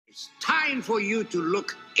It's time for you to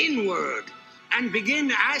look inward and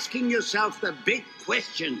begin asking yourself the big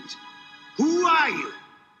questions. Who are you?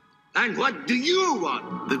 And what do you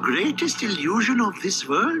want? The greatest illusion of this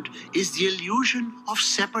world is the illusion of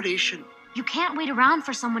separation. You can't wait around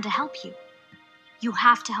for someone to help you. You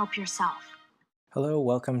have to help yourself. Hello,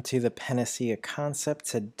 welcome to the Panacea Concept.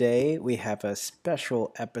 Today we have a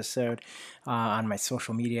special episode on my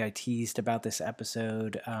social media. I teased about this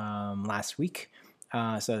episode last week,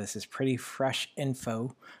 so this is pretty fresh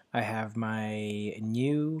info. I have my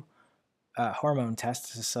new hormone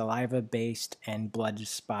test, a saliva-based and blood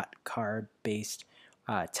spot card-based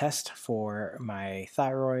test for my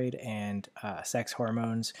thyroid and sex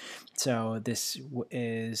hormones. So this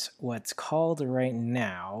is what's called right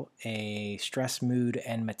now a stress, mood,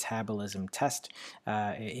 and metabolism test.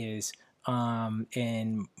 It is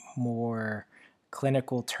in more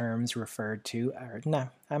clinical terms referred to, or no,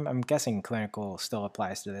 I'm guessing clinical still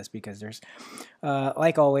applies to this because there's,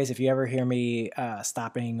 like always, if you ever hear me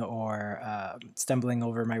stopping or stumbling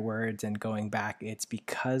over my words and going back, it's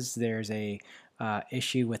because there's a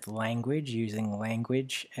issue with language, using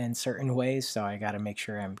language in certain ways. So I got to make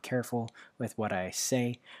sure I'm careful with what I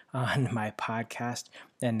say on my podcast.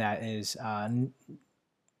 And that is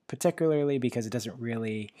particularly because it doesn't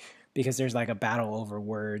really, because there's like a battle over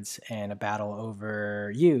words and a battle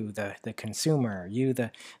over you, the consumer, you,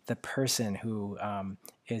 the person who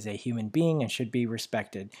is a human being and should be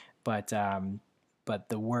respected. But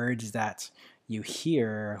the words that you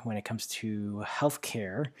hear when it comes to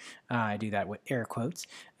healthcare, I do that with air quotes,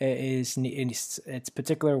 it's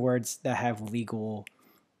particular words that have legal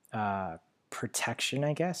protection,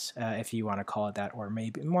 I guess, if you want to call it that, or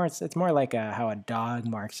maybe more. It's more like how a dog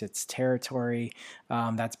marks its territory.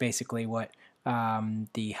 That's basically what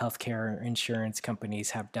the healthcare insurance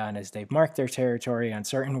companies have done, is they've marked their territory on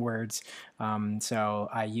certain words. So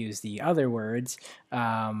I use the other words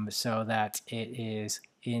so that it is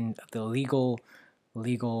in the legal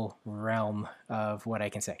realm of what I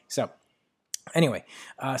can say. So anyway,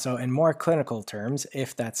 so in more clinical terms,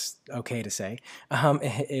 if that's okay to say,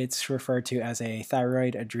 it's referred to as a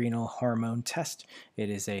thyroid adrenal hormone test.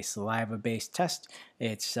 It is a saliva-based test.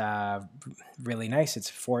 It's really nice.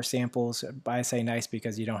 It's 4 samples. I say nice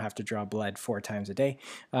because you don't have to draw blood 4 times a day.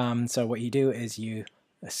 So what you do is you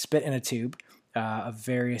spit in a tube of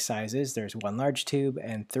various sizes. There's 1 large tube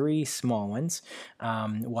and 3 small ones,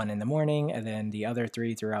 1 in the morning and then the other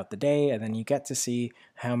 3 throughout the day. And then you get to see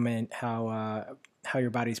how your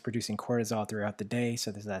body's producing cortisol throughout the day.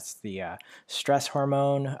 So that's the stress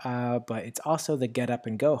hormone, but it's also the get up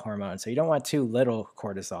and go hormone. So you don't want too little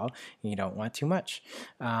cortisol. You don't want too much.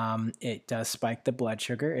 It does spike the blood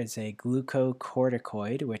sugar. It's a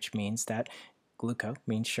glucocorticoid, which means that gluco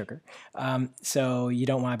means sugar. So you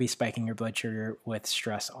don't want to be spiking your blood sugar with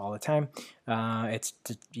stress all the time.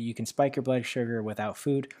 You can spike your blood sugar without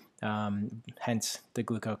food, hence the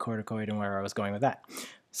glucocorticoid and where I was going with that.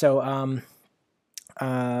 So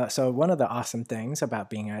so one of the awesome things about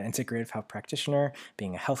being an integrative health practitioner,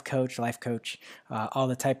 being a health coach, life coach, all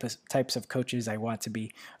the types of coaches I want to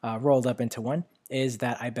be rolled up into one, is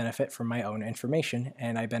that I benefit from my own information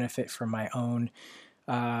and I benefit from my own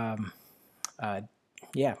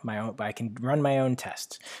my own. I can run my own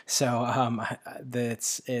tests. So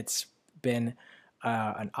it's been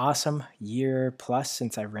an awesome year plus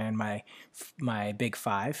since I ran my Big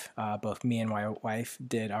 5. Both me and my wife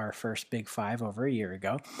did our first Big 5 over a year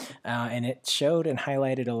ago, and it showed and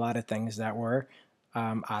highlighted a lot of things that were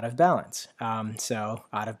out of balance. So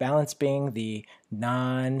out of balance being the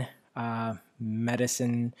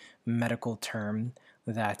non-medicine medical term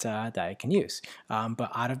that I can use.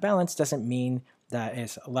 But out of balance doesn't mean that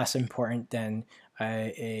it's less important than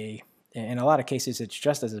in a lot of cases, it's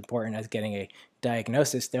just as important as getting a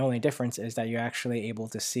diagnosis. The only difference is that you're actually able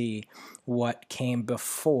to see what came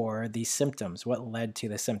before these symptoms, what led to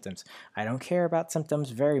the symptoms. I don't care about symptoms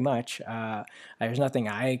very much. There's nothing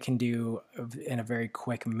I can do in a very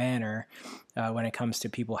quick manner when it comes to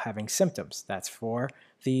people having symptoms. That's for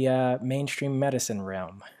the mainstream medicine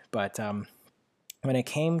realm. But when it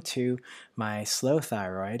came to my slow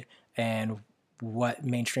thyroid and what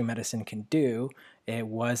mainstream medicine can do, it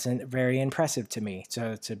wasn't very impressive to me.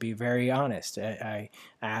 So to be very honest, I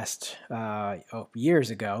asked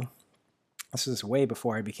years ago, this was way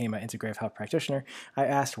before I became an integrative health practitioner, I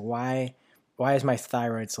asked why is my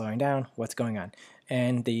thyroid slowing down? What's going on?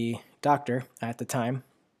 And the doctor at the time,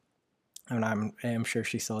 and I'm sure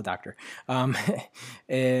she's still a doctor.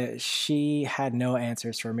 She had no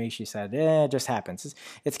answers for me. She said, it just happens.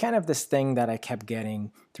 It's kind of this thing that I kept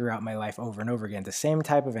getting throughout my life over and over again, the same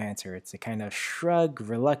type of answer. It's a kind of shrug,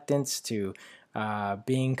 reluctance to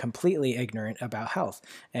being completely ignorant about health.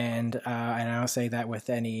 And I don't say that with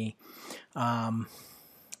any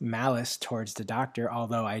malice towards the doctor,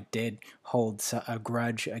 although I did hold a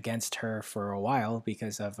grudge against her for a while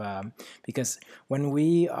because when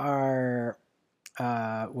we are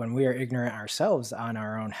ignorant ourselves on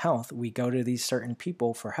our own health, we go to these certain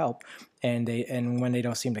people for help, and when they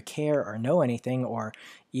don't seem to care or know anything, or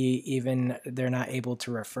even they're not able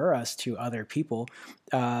to refer us to other people,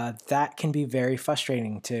 that can be very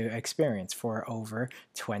frustrating to experience for over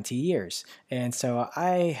 20 years. And so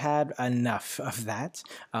I had enough of that.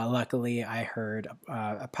 Luckily, I heard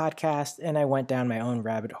a podcast, and I went down my own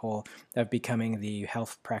rabbit hole of becoming the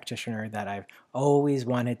health practitioner that I've always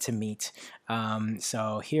wanted to meet.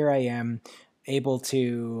 So here I am, able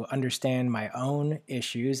to understand my own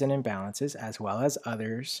issues and imbalances as well as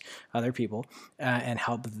other people, and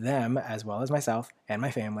help them as well as myself and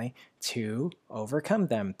my family to overcome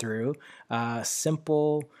them through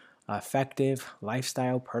simple, effective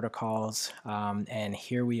lifestyle protocols. And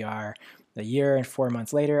here we are, a year and 4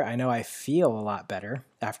 months later. I know I feel a lot better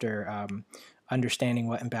after understanding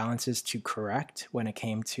what imbalances to correct when it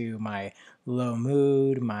came to my low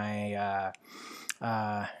mood, my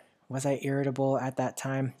was I irritable at that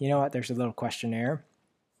time? You know what? There's a little questionnaire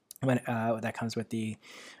that comes with the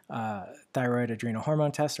thyroid adrenal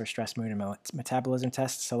hormone test, or stress, mood, and metabolism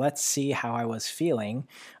test. So let's see how I was feeling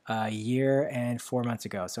a year and 4 months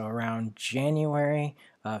ago. So around January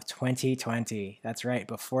of 2020. That's right,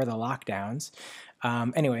 before the lockdowns.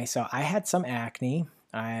 Anyway, so I had some acne.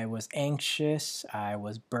 I was anxious. I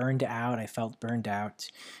was burned out. I felt burned out.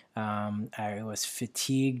 I was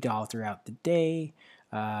fatigued all throughout the day.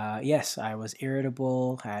 Yes, I was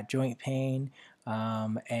irritable, had joint pain,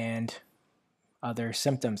 and other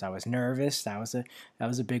symptoms. I was nervous. That was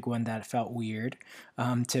a big one that felt weird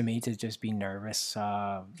to me, to just be nervous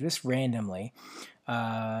just randomly.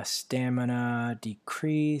 Stamina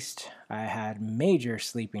decreased. I had major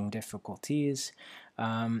sleeping difficulties,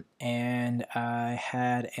 and I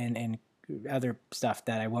had and other stuff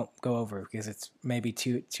that I won't go over because it's maybe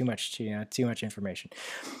too much too much information.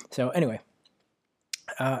 So anyway.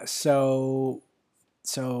 So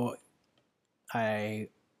I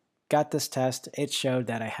got this test. It showed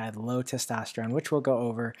that I had low testosterone, which we'll go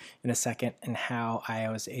over in a second, and how I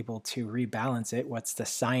was able to rebalance it. What's the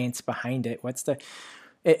science behind it? What's the,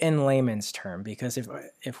 in layman's term, because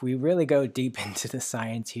if we really go deep into the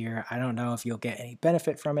science here, I don't know if you'll get any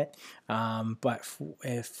benefit from it. But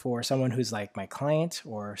if for someone who's like my client,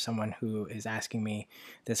 or someone who is asking me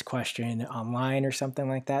this question online or something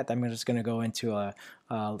like that, I'm just going to go into a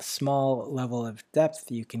small level of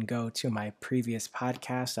depth. You can go to my previous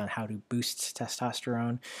podcast on how to boost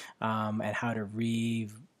testosterone, and how to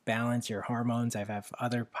rebalance your hormones. I have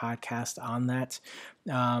other podcasts on that.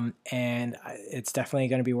 And it's definitely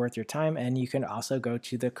going to be worth your time. And you can also go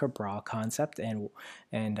to the Cabral concept and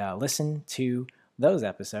listen to those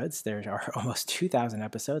episodes. There are almost 2,000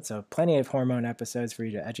 episodes, so plenty of hormone episodes for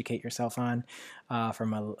you to educate yourself on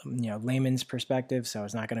from a layman's perspective. So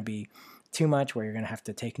it's not going to be too much where you're going to have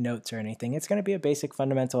to take notes or anything. It's going to be a basic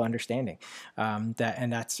fundamental understanding, and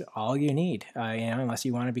that's all you need. Unless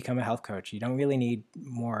you want to become a health coach, you don't really need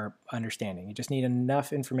more understanding. You just need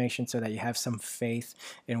enough information so that you have some faith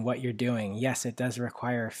in what you're doing. Yes, it does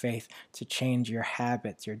require faith to change your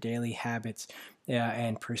habits, your daily habits,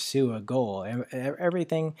 and pursue a goal.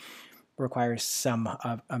 Everything requires some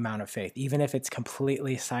amount of faith. Even if it's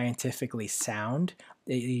completely scientifically sound,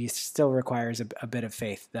 it still requires a bit of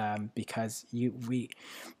faith, because no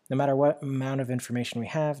matter what amount of information we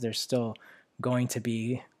have, there's still going to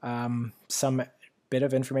be some bit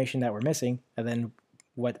of information that we're missing, and then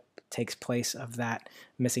what takes place of that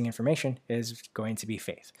missing information is going to be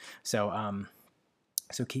faith. So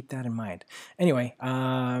keep that in mind. Anyway,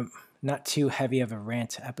 not too heavy of a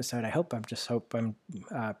rant episode. I hope I'm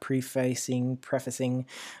prefacing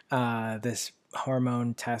this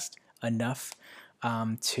hormone test enough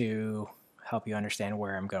to help you understand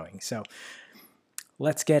where I'm going. So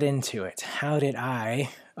let's get into it. How did I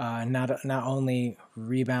not only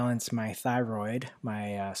rebalance my thyroid,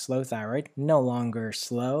 my slow thyroid, no longer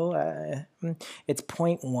slow, it's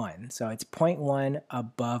 0.1. So it's 0.1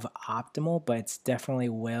 above optimal, but it's definitely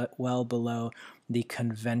well below the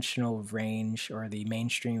conventional range, or the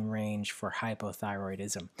mainstream range for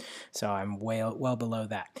hypothyroidism. So I'm well below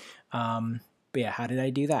that. But yeah, how did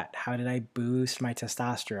I do that? How did I boost my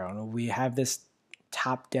testosterone? We have this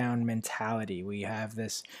top-down mentality. We have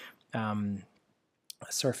this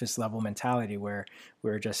surface level mentality where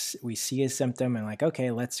we see a symptom and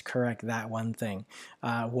okay, let's correct that one thing.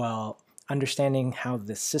 Well, understanding how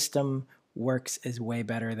the system works is way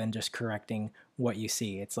better than just correcting what you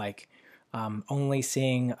see. It's like only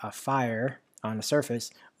seeing a fire on the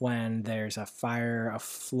surface when there's a fire, a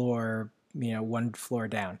floor, one floor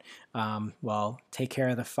down. Well, take care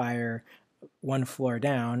of the fire one floor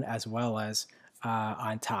down as well as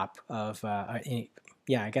on top of,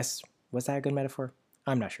 yeah, I guess, was that a good metaphor?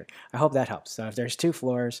 I'm not sure. I hope that helps. So if there's 2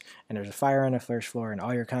 floors and there's a fire on the first floor and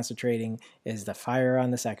all you're concentrating is the fire on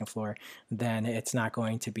the second floor, then it's not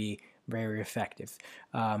going to be very effective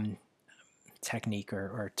technique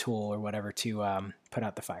or tool or whatever to put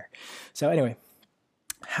out the fire. So anyway,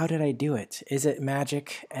 how did I do it? Is it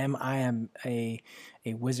magic? Am I a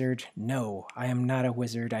wizard? No, I am not a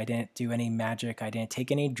wizard. I didn't do any magic. I didn't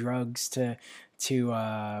take any drugs to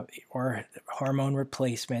or hormone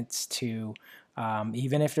replacements to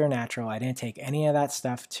even if they're natural. I didn't take any of that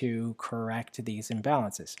stuff to correct these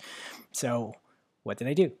imbalances. So what did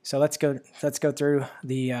I do? So let's go through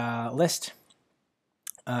the list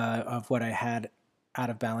of what I had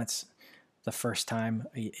out of balance the first time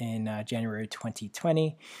in January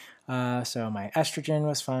 2020. So my estrogen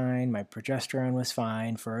was fine, my progesterone was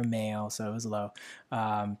fine for a male, so it was low.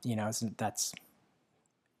 That's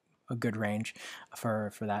a good range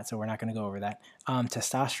for that, so we're not going to go over that.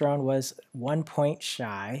 Testosterone was 1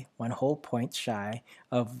 whole point shy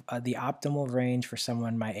of the optimal range for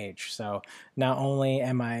someone my age. So not only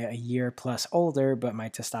am I a year plus older, but my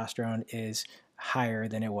testosterone is higher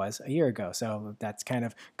than it was a year ago. So that's kind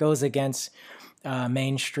of goes against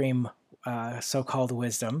mainstream so-called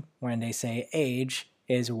wisdom when they say age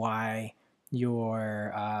is why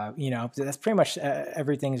your that's pretty much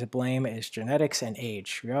everything to blame is genetics and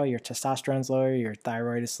age. Your testosterone's lower, your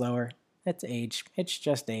thyroid is lower. It's age. It's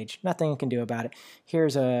just age. Nothing you can do about it.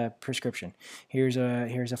 Here's a prescription. Here's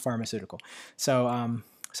a pharmaceutical. So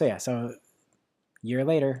year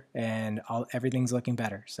later and everything's looking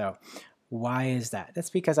better. So why is that? That's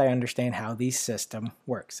because I understand how the system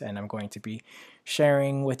works, and I'm going to be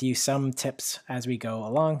sharing with you some tips as we go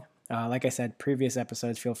along. Like I said, previous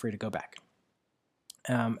episodes, feel free to go back.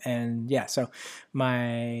 So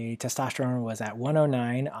my testosterone was at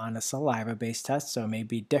 109 on a saliva-based test, so it may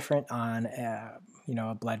be different on a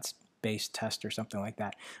blood-based test or something like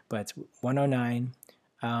that, but it's 109.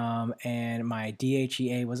 And my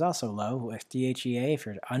DHEA was also low. With DHEA, if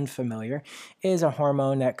you're unfamiliar, is a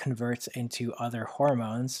hormone that converts into other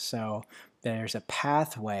hormones. So there's a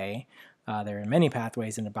pathway. There are many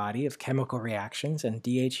pathways in the body of chemical reactions, and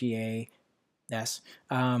DHEA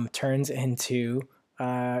turns into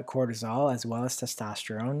cortisol as well as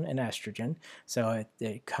testosterone and estrogen. So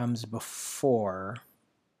it comes before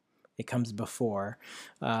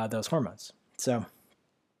those hormones. So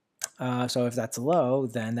if that's low,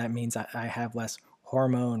 then that means I have less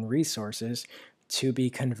hormone resources to be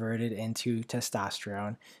converted into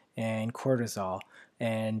testosterone and cortisol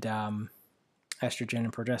and estrogen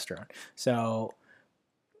and progesterone. So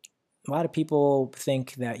a lot of people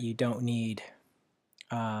think that you don't need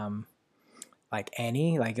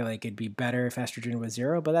it'd be better if estrogen was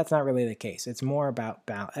 0, but that's not really the case. It's more about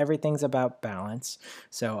balance. Everything's about balance.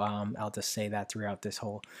 So I'll just say that throughout this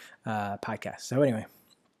whole podcast. So anyway,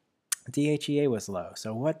 DHEA was low.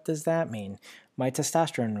 So what does that mean? My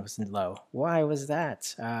testosterone was low. Why was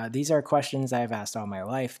that? These are questions I've asked all my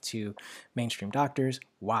life to mainstream doctors.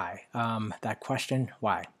 Why? That question,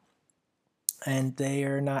 why? And they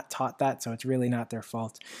are not taught that, so it's really not their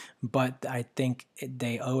fault. But I think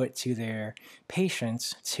they owe it to their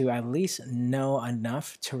patients to at least know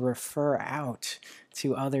enough to refer out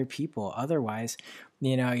to other people. Otherwise,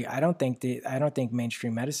 I don't think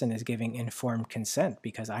mainstream medicine is giving informed consent,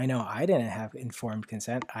 because I know I didn't have informed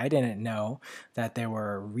consent. I didn't know that there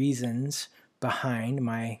were reasons behind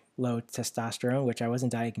my low testosterone, which I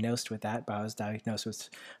wasn't diagnosed with that, but I was diagnosed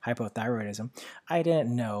with hypothyroidism. I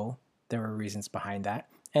didn't know there were reasons behind that,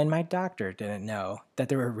 and my doctor didn't know that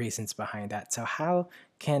there were reasons behind that. So how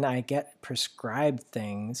can I get prescribed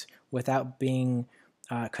things without being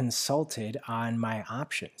consulted on my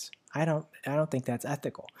options? I don't think that's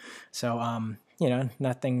ethical. So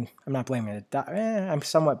nothing. I'm not blaming the doctor. I'm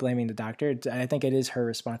somewhat blaming the doctor. I think it is her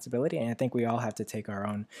responsibility, and I think we all have to take our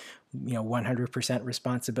own 100%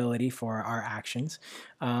 responsibility for our actions.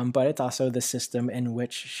 But it's also the system in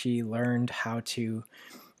which she learned how to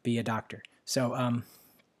be a doctor. So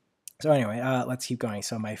anyway, let's keep going.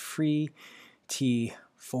 So my free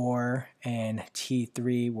T4 and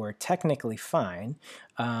T3 were technically fine.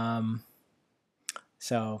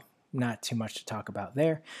 So not too much to talk about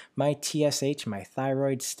there. My TSH, my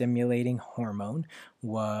thyroid stimulating hormone,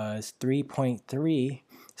 was 3.3.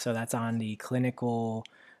 So that's on the clinical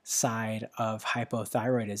side of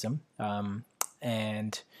hypothyroidism.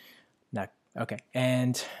 And the Okay,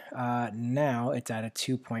 and now it's at a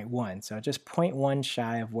 2.1, so just 0.1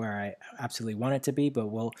 shy of where I absolutely want it to be, but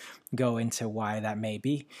we'll go into why that may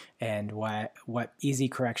be and what easy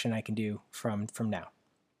correction I can do from now.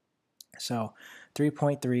 So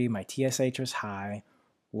 3.3, my TSH was high.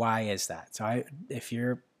 Why is that? So if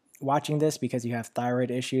you're watching this because you have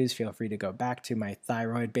thyroid issues, feel free to go back to my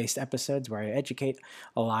thyroid-based episodes where I educate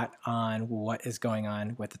a lot on what is going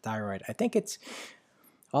on with the thyroid. I think it's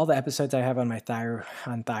all the episodes I have on my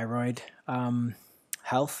thyroid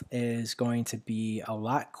health is going to be a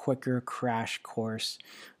lot quicker crash course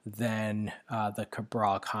than the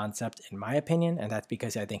Cabral concept, in my opinion, and that's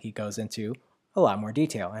because I think he goes into a lot more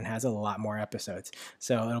detail and has a lot more episodes.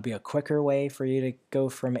 So it'll be a quicker way for you to go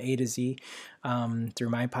from A to Z through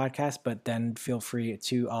my podcast, but then feel free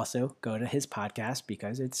to also go to his podcast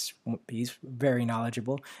because he's very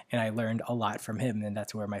knowledgeable and I learned a lot from him, and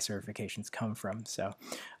that's where my certifications come from. So,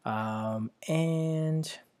 and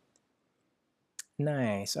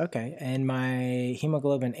nice. Okay. And my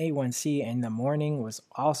hemoglobin A1C in the morning was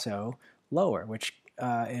also lower, which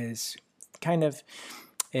is kind of,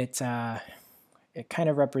 it kind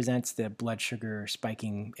of represents the blood sugar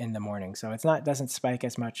spiking in the morning. So doesn't spike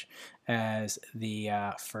as much as the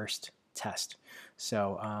first test.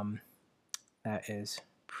 So that is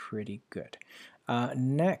pretty good.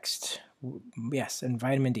 Next, yes, and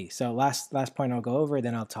vitamin D. So last point I'll go over,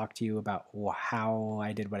 then I'll talk to you about how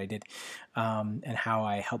I did what I did and how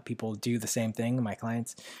I help people do the same thing. My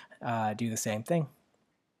clients do the same thing.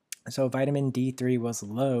 So vitamin D3 was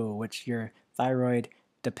low, which your thyroid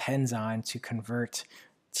depends on to convert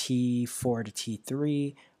T4 to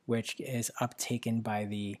T3, which is uptaken by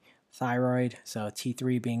the thyroid. So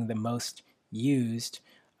T3 being the most used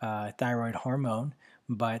thyroid hormone,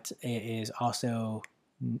 but it is also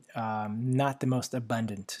not the most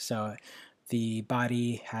abundant. So the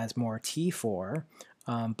body has more T4,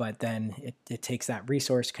 but then it takes that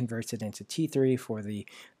resource, converts it into T3 for the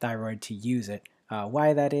thyroid to use it.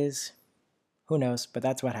 Why that is, who knows, but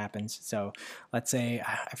that's what happens. So let's say,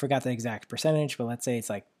 I forgot the exact percentage, but let's say it's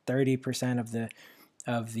like 30%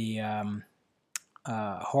 of the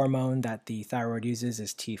hormone that the thyroid uses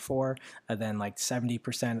is T4, and then like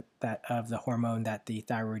 70% of the hormone that the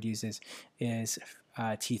thyroid uses is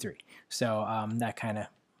T3. So that kind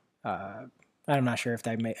of, I'm not sure if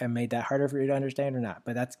I made that harder for you to understand or not,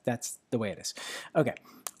 but that's the way it is. Okay,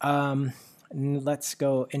 let's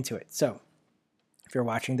go into it. So if you're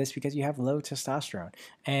watching this because you have low testosterone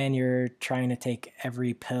and you're trying to take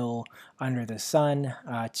every pill under the sun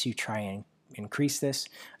to try and increase this,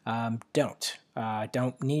 don't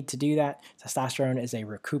need to do that. Testosterone is a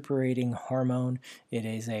recuperating hormone. It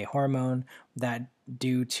is a hormone that,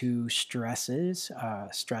 due to stressors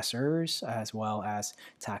as well as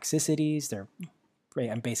toxicities,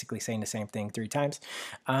 I'm basically saying the same thing 3 times.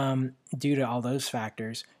 Due to all those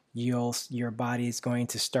factors, your body is going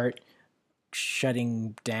to start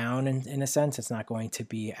shutting down in a sense. It's not going to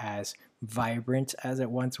be as vibrant as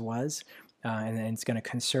it once was, and then it's going to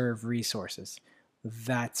conserve resources.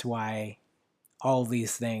 That's why all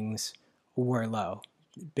these things were low,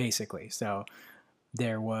 basically. So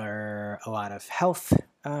there were a lot of health.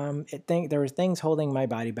 There were things holding my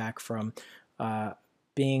body back from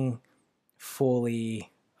being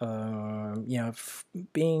fully,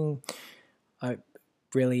 being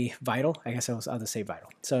really vital. I guess I'll just say vital.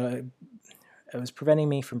 So it was preventing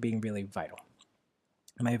me from being really vital.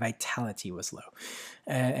 My vitality was low.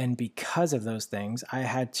 And because of those things,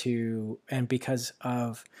 because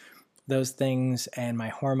of those things and my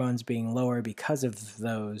hormones being lower because of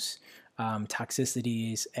those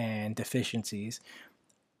toxicities and deficiencies,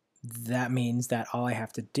 that means that all I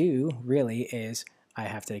have to do really is I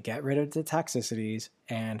have to get rid of the toxicities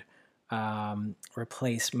and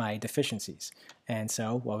replace my deficiencies. And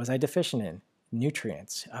so what was I deficient in?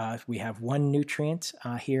 Nutrients. We have one nutrient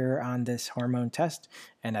here on this hormone test,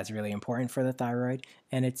 and that's really important for the thyroid,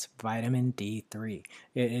 and it's vitamin D3.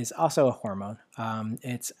 It is also a hormone.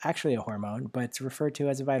 It's actually a hormone, but it's referred to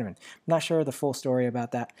as a vitamin. I'm not sure the full story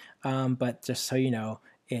about that, but just so you know,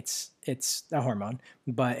 it's a hormone,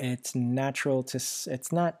 but it's natural to.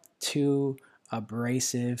 It's not too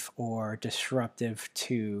abrasive or disruptive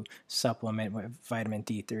to supplement with vitamin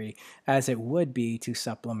D3 as it would be to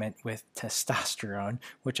supplement with testosterone,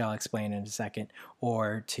 which I'll explain in a second,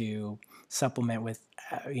 or to supplement with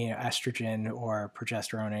estrogen or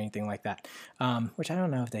progesterone or anything like that, which I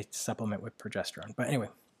don't know if they supplement with progesterone, but anyway.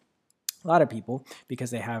 A lot of people,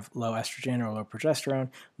 because they have low estrogen or low progesterone,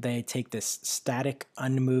 they take this static,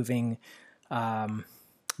 unmoving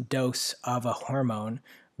dose of a hormone,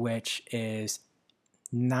 which is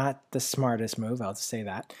Not the smartest move, I'll just say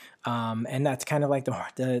that. And that's kind of like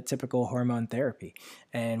the typical hormone therapy.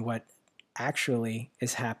 And what actually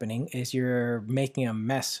is happening is you're making a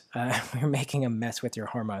mess. You're making a mess with your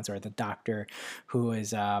hormones, or the doctor who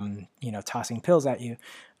is, tossing pills at you.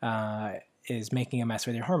 Is making a mess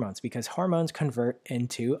with your hormones, because hormones convert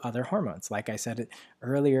into other hormones. Like I said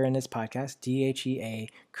earlier in this podcast, DHEA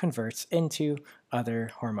converts into other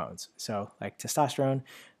hormones. So, like testosterone,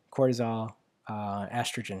 cortisol,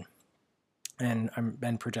 estrogen, and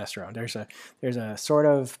progesterone. There's a sort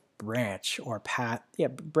of branch or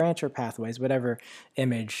pathways, whatever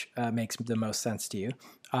image makes the most sense to you,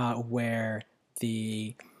 where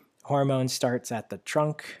the hormone starts at the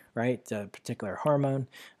trunk, right? The particular hormone.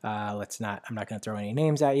 I'm not going to throw any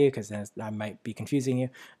names at you because then I might be confusing you.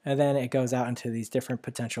 And then it goes out into these different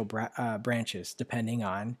potential branches depending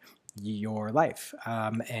on your life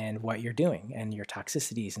and what you're doing and your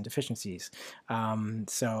toxicities and deficiencies.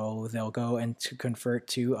 So they'll go and to convert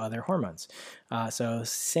to other hormones. So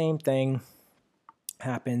same thing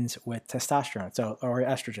happens with testosterone, or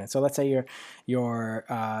estrogen. So let's say you're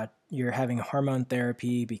having hormone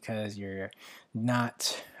therapy because you're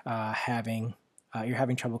not you're having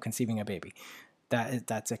trouble conceiving a baby.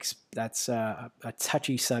 That's a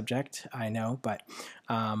touchy subject, I know, but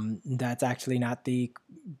that's actually not the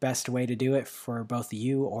best way to do it for both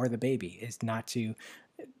you or the baby. Is not to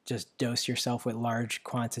just dose yourself with large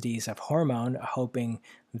quantities of hormone, hoping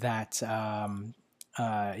that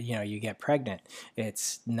you get pregnant.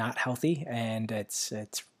 It's not healthy, and it's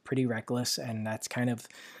pretty reckless, and that's kind of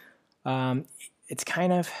it's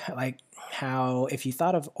kind of like how, if you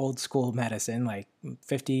thought of old school medicine, like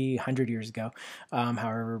 50, 100 years ago,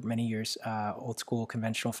 however many years, old school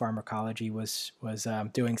conventional pharmacology was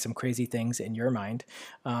doing some crazy things in your mind,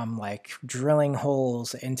 like drilling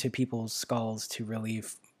holes into people's skulls to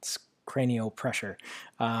relieve cranial pressure,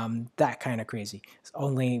 that kind of crazy. It's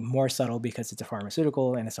only more subtle because it's a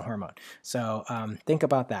pharmaceutical and it's a hormone. So think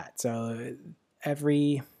about that. So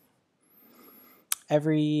everybody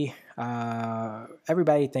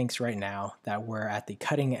thinks right now that we're at the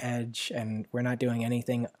cutting edge and we're not doing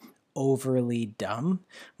anything overly dumb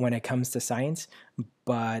when it comes to science,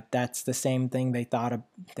 but that's the same thing they thought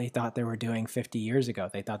they were doing 50 years ago.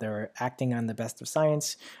 They thought they were acting on the best of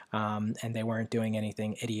science, and they weren't doing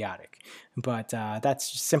anything idiotic. But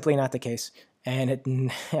that's simply not the case.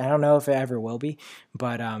 And I don't know if it ever will be,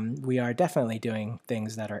 but we are definitely doing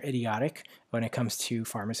things that are idiotic when it comes to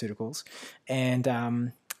pharmaceuticals.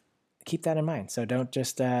 And keep that in mind. So don't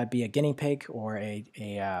just be a guinea pig or a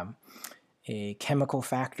chemical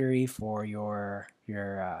factory for your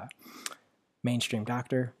mainstream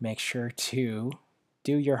doctor. Make sure to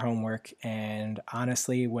do your homework. And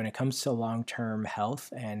honestly, when it comes to long-term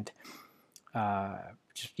health and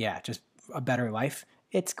just a better life,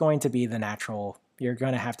 it's going to be the natural. You're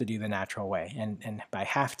going to have to do the natural way. And by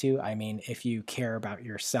have to, I mean, if you care about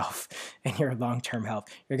yourself and your long-term health,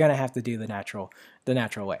 you're going to have to do the natural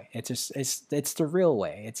way. It's the real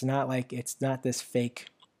way. It's not this fake.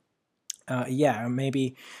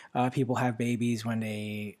 Maybe people have babies when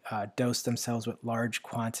they dose themselves with large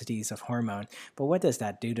quantities of hormone, but what does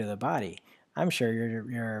that do to the body? I'm sure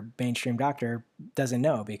your mainstream doctor doesn't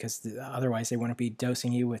know, because otherwise they wouldn't be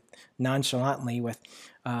dosing you nonchalantly with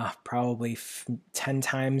probably 10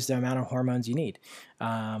 times the amount of hormones you need.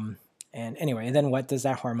 And anyway, then what does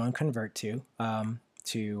that hormone convert to?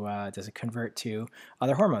 Does it convert to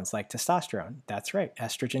other hormones like testosterone? That's right.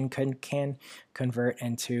 Estrogen can convert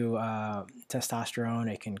into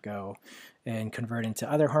testosterone. It can go and convert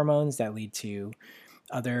into other hormones that lead to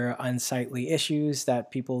other unsightly issues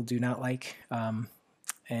that people do not like.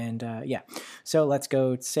 So let's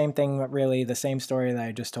go. Same thing, really. The same story that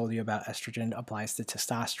I just told you about estrogen applies to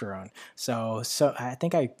testosterone. So I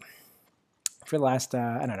think for the last,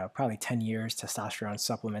 I don't know, probably 10 years, testosterone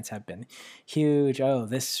supplements have been huge. Oh,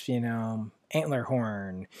 this, antler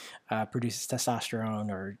horn produces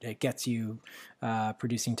testosterone, or it gets you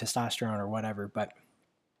producing testosterone or whatever. But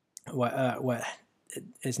what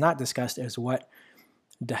is not discussed is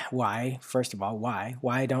why, first of all,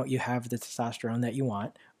 why don't you have the testosterone that you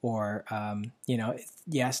want? Or,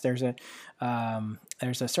 yes, there's a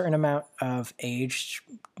certain amount of age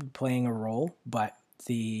playing a role, but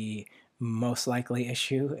the most likely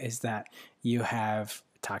issue is that you have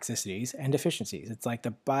toxicities and deficiencies. It's like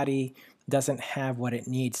the body doesn't have what it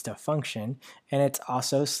needs to function, and it's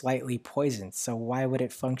also slightly poisoned. So why would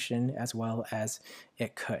it function as well as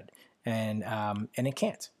it could? And it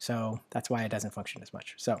can't. So that's why it doesn't function as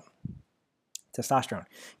much. So testosterone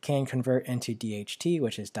can convert into DHT,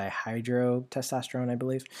 which is dihydrotestosterone, I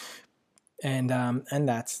believe. And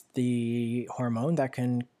that's the hormone that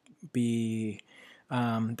can be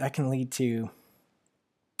that can lead to,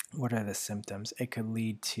 what are the symptoms? It could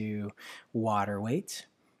lead to water weight.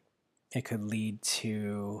 It could lead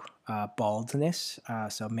to baldness,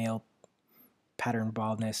 so male pattern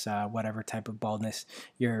baldness, whatever type of baldness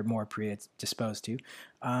you're more predisposed to,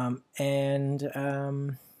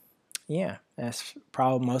 and yeah, that's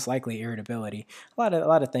probably most likely irritability. A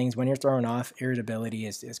lot of things when you're thrown off, irritability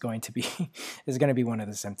is going to be is going to be one of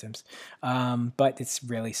the symptoms, but it's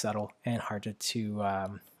really subtle and hard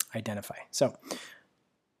to identify. So,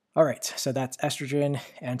 all right, so that's estrogen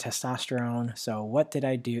and testosterone. So what did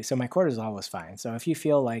I do? So my cortisol was fine. So if you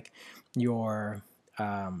feel like you're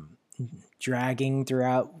dragging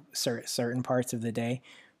throughout certain parts of the day,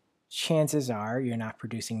 chances are you're not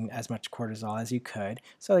producing as much cortisol as you could.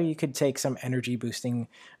 So you could take some energy boosting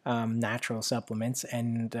natural supplements,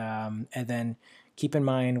 and then keep in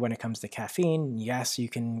mind when it comes to caffeine, yes, you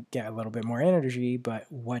can get a little bit more energy, but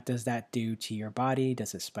what does that do to your body?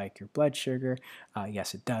 Does it spike your blood sugar?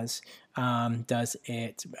 Yes, it does. Does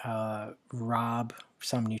it rob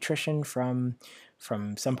some nutrition from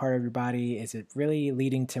some part of your body? Is it really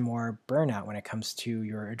leading to more burnout when it comes to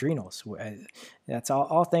your adrenals? That's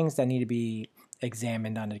all things that need to be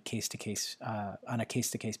examined on a case to case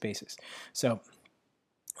basis. So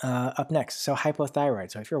up next, so hypothyroid.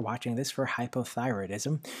 So if you're watching this for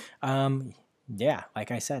hypothyroidism, yeah, like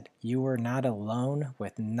I said, you were not alone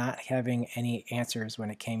with not having any answers when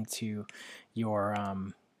it came to your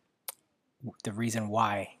the reason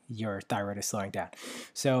why your thyroid is slowing down.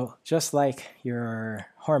 So just like your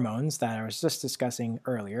hormones that I was just discussing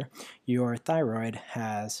earlier, your thyroid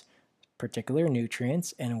has particular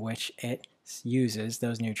nutrients in which it uses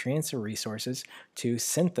those nutrients or resources to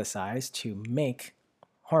synthesize, to make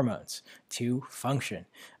hormones, to function.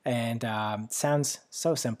 And sounds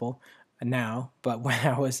so simple now, but when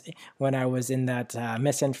I was in that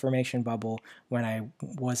misinformation bubble, when I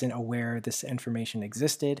wasn't aware this information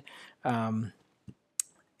existed,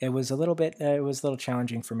 it was a little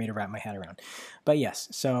challenging for me to wrap my head around. But yes,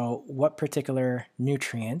 so what particular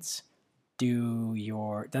nutrients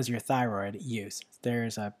does your thyroid use?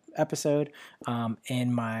 There's a episode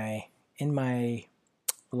in my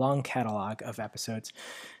long catalog of episodes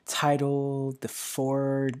titled the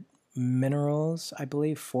four minerals, I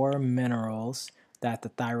believe, four minerals that the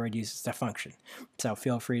thyroid uses to function. So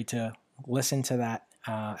feel free to listen to that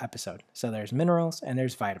episode. So there's minerals and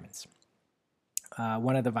there's vitamins.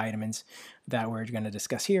 One of the vitamins that we're going to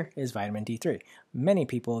discuss here is vitamin D3. Many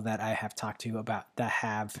people that I have talked to about that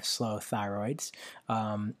have slow thyroids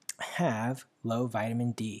have low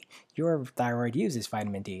vitamin D. Your thyroid uses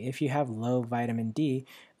vitamin D. If you have low vitamin D,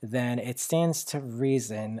 then it stands to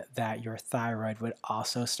reason that your thyroid would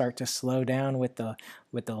also start to slow down with the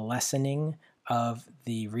lessening of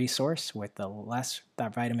the resource, with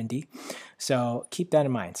that vitamin D. So keep that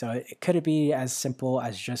in mind. So could it be as simple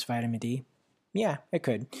as just vitamin D? Yeah, it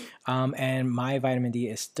could. And my vitamin D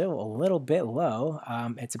is still a little bit low.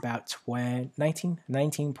 It's about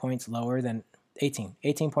 19 points lower than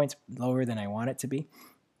 18 points lower than I want it to be.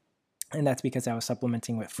 And that's because I was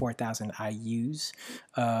supplementing with 4,000 IUs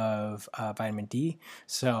of vitamin D.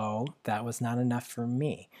 So that was not enough for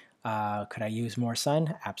me. Could I use more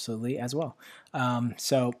sun? Absolutely as well.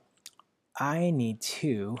 So I need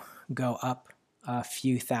to go up a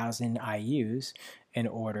few thousand IUs in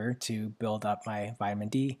order to build up my vitamin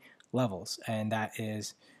D levels. And that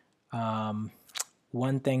is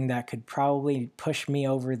one thing that could probably push me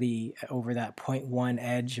over that 0.1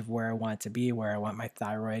 edge of where I want to be, where I want my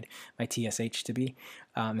thyroid, my TSH to be.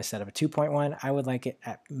 Instead of a 2.1, I would like it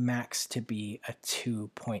at max to be a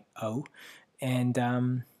 2.0.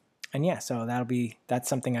 And yeah, so that's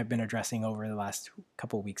something I've been addressing over the last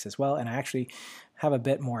couple of weeks as well. And I actually have a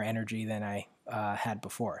bit more energy than I had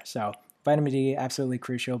before. So vitamin D, absolutely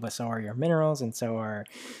crucial, but so are your minerals, and so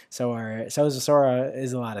is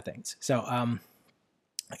a lot of things. So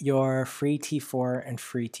your free T4 and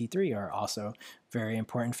free T3 are also very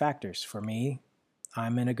important factors. For me,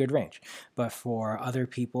 I'm in a good range, but for other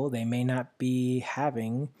people, they may not be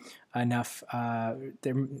having enough.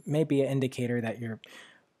 There may be an indicator that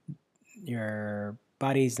your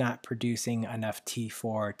body's not producing enough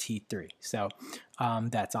T4, T3. So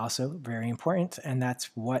that's also very important, and that's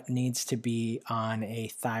what needs to be on a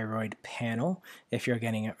thyroid panel. If you're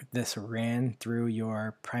getting this ran through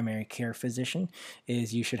your primary care physician,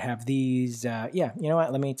 is you should have these. Yeah, you know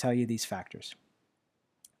what? Let me tell you these factors.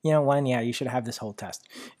 one, yeah, you should have this whole test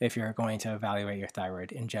if you're going to evaluate your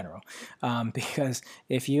thyroid in general. Because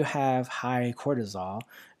if you have high cortisol,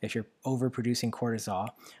 if you're overproducing cortisol,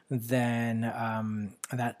 then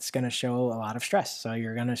that's going to show a lot of stress. So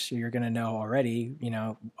you're gonna know already,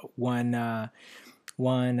 one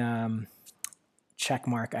check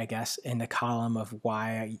mark, I guess, in the column of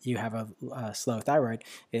why you have a slow thyroid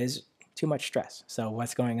is too much stress. So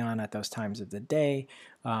what's going on at those times of the day?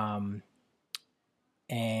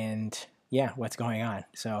 And yeah, what's going on?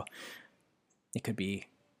 So it could be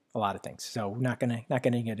a lot of things. So not gonna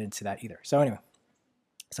get into that either. So anyway,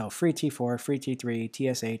 so free T4, free T3,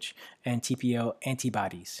 TSH, and TPO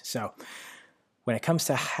antibodies. So when it comes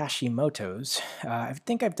to Hashimoto's, I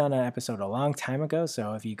think I've done an episode a long time ago.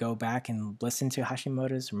 So if you go back and listen to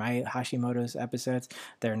Hashimoto's, my Hashimoto's episodes,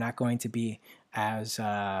 they're not going to be as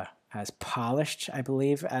polished, I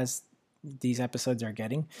believe, as these episodes are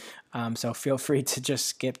getting. So feel free to just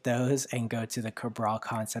skip those and go to the Cabral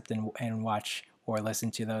concept and watch or listen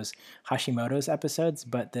to those Hashimoto's episodes.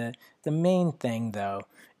 But the main thing though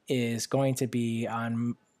is going to be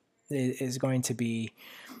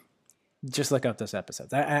just look up those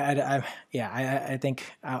episodes. I think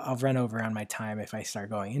I'll run over on my time if I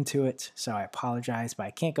start going into it. So I apologize, but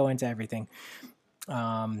I can't go into everything.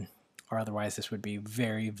 Or otherwise this would be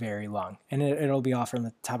very, very long. And it'll be all from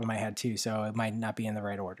the top of my head too, so it might not be in the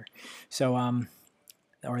right order. So,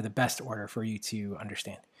 or the best order for you to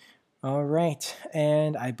understand. All right,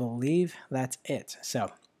 and I believe that's it.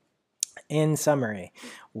 So, in summary,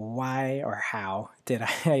 why or how did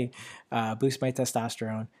I boost my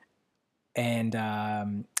testosterone and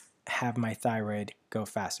have my thyroid go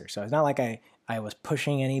faster? So it's not like I was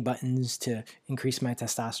pushing any buttons to increase my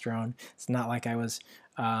testosterone. It's not like I was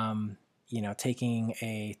taking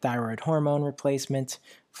a thyroid hormone replacement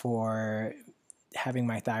for having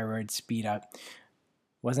my thyroid speed up.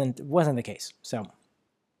 Wasn't the case. So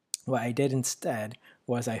what I did instead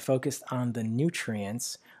was I focused on the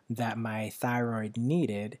nutrients that my thyroid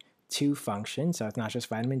needed to function. So it's not just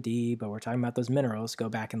vitamin D, but we're talking about those minerals. Go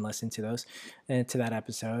back and listen to those, to that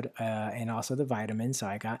episode, and also the vitamins. So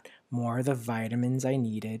I got more of the vitamins I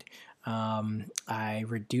needed. I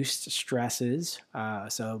reduced stresses,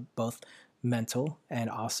 so both mental and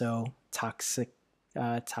also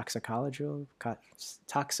toxicological.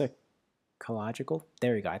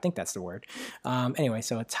 There you go. I think that's the word. Anyway,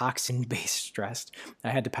 so a toxin-based stress. I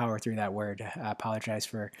had to power through that word. I apologize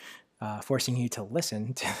for forcing you to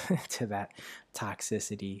listen to that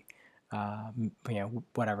toxicity,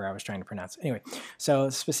 whatever I was trying to pronounce. Anyway, so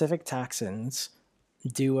specific toxins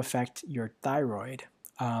do affect your thyroid,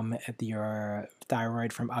 your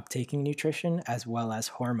thyroid from uptaking nutrition as well as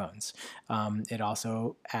hormones. It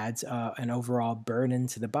also adds an overall burden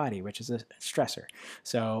to the body, which is a stressor.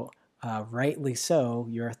 So rightly so,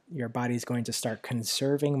 your body is going to start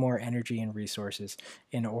conserving more energy and resources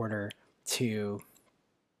in order to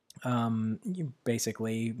you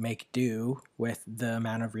basically make do with the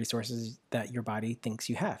amount of resources that your body thinks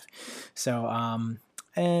you have. So,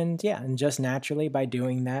 and just naturally by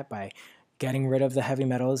doing that, by getting rid of the heavy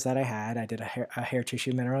metals that I had, I did a hair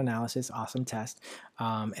tissue mineral analysis, awesome test,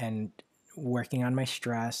 and working on my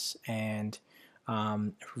stress and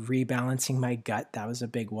rebalancing my gut. That was a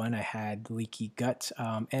big one. I had leaky gut,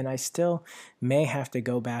 and I still may have to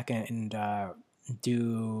go back and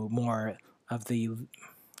do more of the,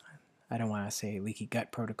 I don't want to say leaky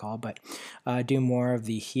gut protocol, but do more of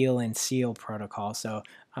the heal and seal protocol. So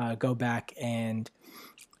go back and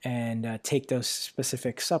take those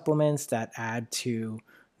specific supplements that add to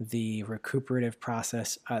the recuperative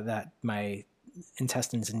process that my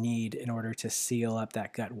intestines need in order to seal up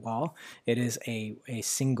that gut wall. It is a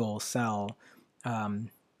single cell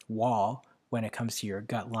wall when it comes to your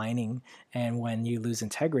gut lining, and when you lose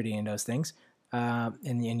integrity in those things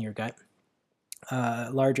in your gut,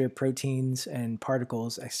 larger proteins and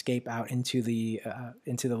particles escape out into the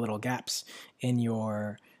little gaps in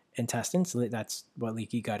your intestines. That's what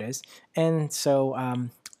leaky gut is. And so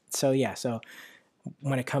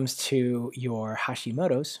when it comes to your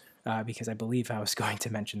Hashimoto's, because I believe I was going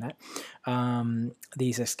to mention that,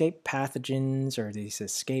 these escape pathogens or these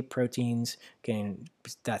escape proteins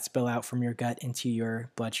that spill out from your gut into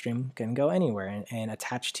your bloodstream can go anywhere and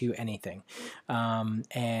attach to anything.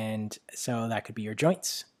 And so that could be your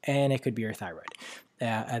joints and it could be your thyroid.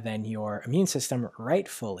 And then your immune system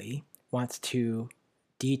rightfully wants to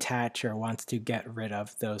detach or wants to get rid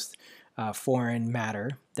of those foreign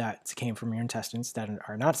matter that came from your intestines that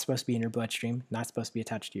are not supposed to be in your bloodstream, not supposed to be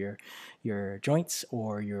attached to your joints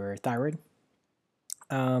or your thyroid.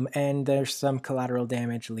 And there's some collateral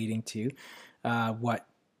damage leading to what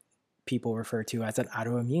people refer to as an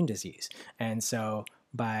autoimmune disease. And so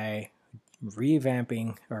by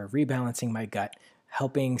revamping or rebalancing my gut,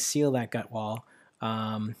 helping seal that gut wall,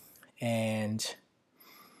 and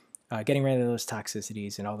getting rid of those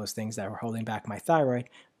toxicities and all those things that were holding back my thyroid,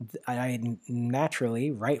 I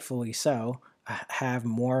naturally, rightfully so, have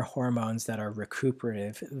more hormones that are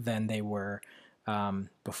recuperative than they were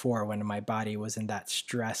before, when my body was in that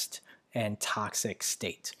stressed and toxic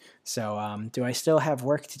state. So do I still have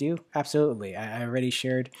work to do? Absolutely. I already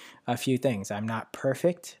shared a few things. I'm not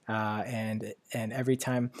perfect, and every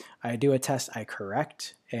time I do a test, I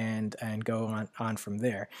correct and go on from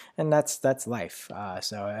there. And that's life.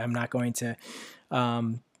 So I'm not going to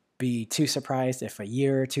be too surprised if a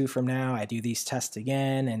year or two from now I do these tests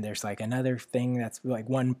again and there's like another thing that's like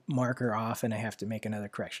one marker off and I have to make another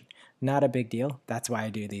correction. Not a big deal. That's why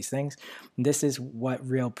I do these things. This is what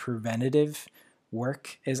real preventative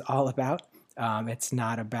work is all about. It's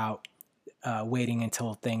not about waiting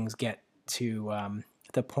until things get to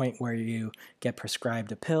the point where you get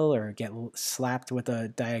prescribed a pill or get slapped with a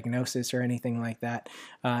diagnosis or anything like that.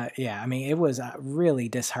 Yeah, I mean, it was really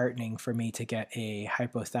disheartening for me to get a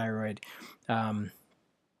hypothyroid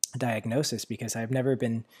diagnosis, because I've never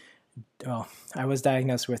been, well, I was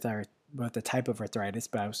diagnosed with the type of arthritis,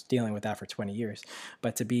 but I was dealing with that for 20 years.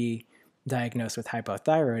 But to be diagnosed with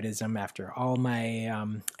hypothyroidism after all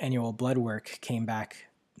my annual blood work came back,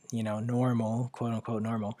 normal, quote unquote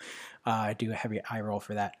normal. I do a heavy eye roll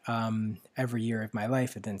for that every year of my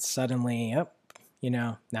life. And then suddenly,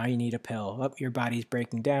 now you need a pill. Your body's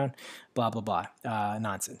breaking down, blah, blah, blah.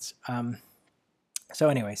 Nonsense. So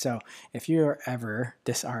anyway, if you're ever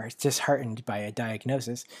disheartened by a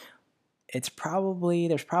diagnosis, there's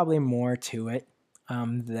probably more to it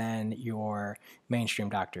than your mainstream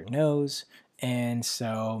doctor knows. And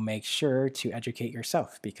so make sure to educate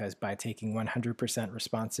yourself, because by taking 100%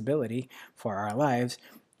 responsibility for our lives,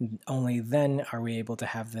 only then are we able to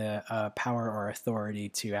have the power or authority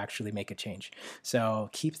to actually make a change.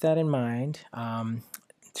 So keep that in mind.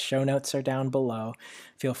 Show notes are down below.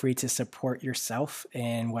 Feel free to support yourself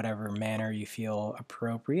in whatever manner you feel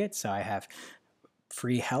appropriate. So I have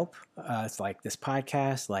free help. It's like this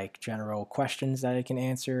podcast, like general questions that I can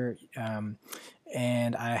answer.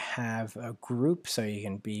 And I have a group, so you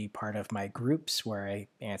can be part of my groups where I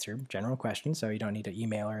answer general questions, so you don't need an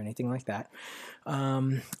email or anything like that.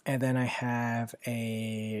 And then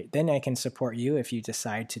then I can support you if you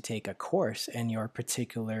decide to take a course in your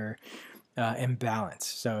particular imbalance.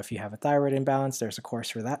 So if you have a thyroid imbalance, there's a course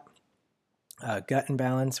for that. Gut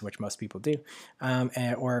imbalance, which most people do,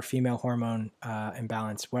 or female hormone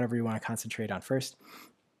imbalance, whatever you want to concentrate on first.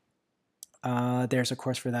 There's a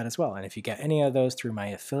course for that as well. And if you get any of those through my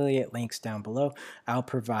affiliate links down below, I'll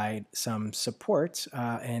provide some support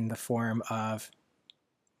in the form of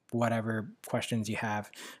whatever questions you have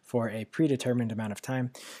for a predetermined amount of time.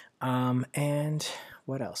 And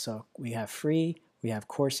what else? So we have free, we have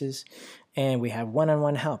courses, and we have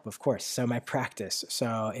one-on-one help, of course. So my practice.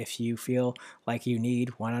 So if you feel like you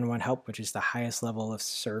need one-on-one help, which is the highest level of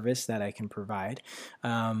service that I can provide,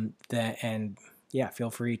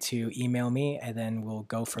 feel free to email me, and then we'll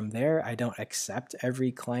go from there. I don't accept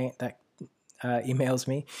every client that emails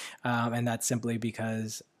me, and that's simply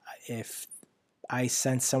because if I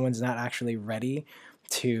sense someone's not actually ready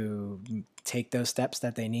to take those steps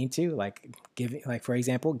that they need to, for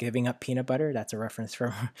example, giving up peanut butter. That's a reference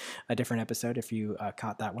from a different episode if you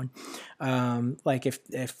caught that one.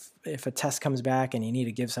 If a test comes back and you need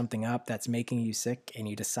to give something up that's making you sick and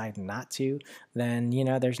you decide not to, then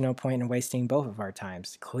there's no point in wasting both of our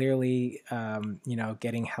times. Clearly,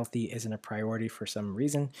 getting healthy isn't a priority for some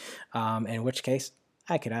reason, in which case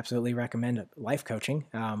I could absolutely recommend life coaching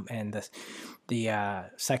and the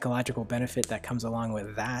psychological benefit that comes along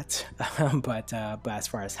with that. But as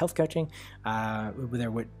far as health coaching, I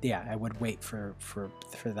would wait for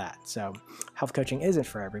that. So health coaching isn't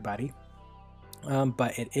for everybody.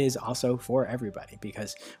 But it is also for everybody,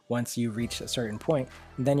 because once you reach a certain point,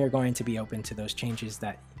 then you're going to be open to those changes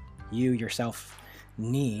that you yourself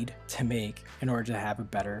need to make in order to have a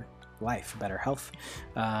better life, better health,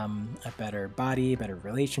 a better body, better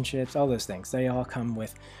relationships, all those things. They all come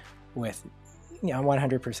with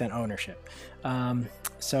 100% ownership.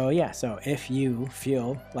 So if you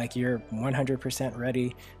feel like you're 100%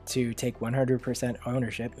 ready to take 100%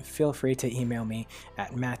 ownership, feel free to email me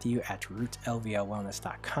at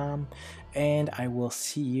matthew@rootlvlwellness.com, and I will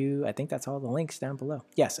see you. I think that's all the links down below.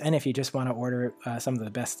 Yes, and if you just want to order some of the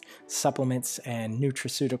best supplements and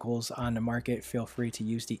nutraceuticals on the market, feel free to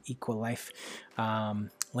use the Equilife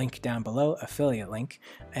link down below, affiliate link,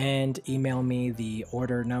 and email me the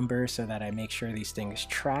order number so that I make sure these things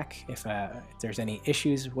track. If there's any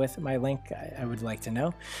issues with my link, I would like to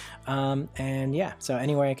know. And yeah, so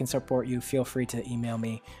anywhere I can support you, feel free to email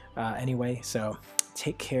me anyway. So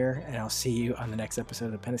take care, and I'll see you on the next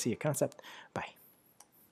episode of Panacea Concept. Bye.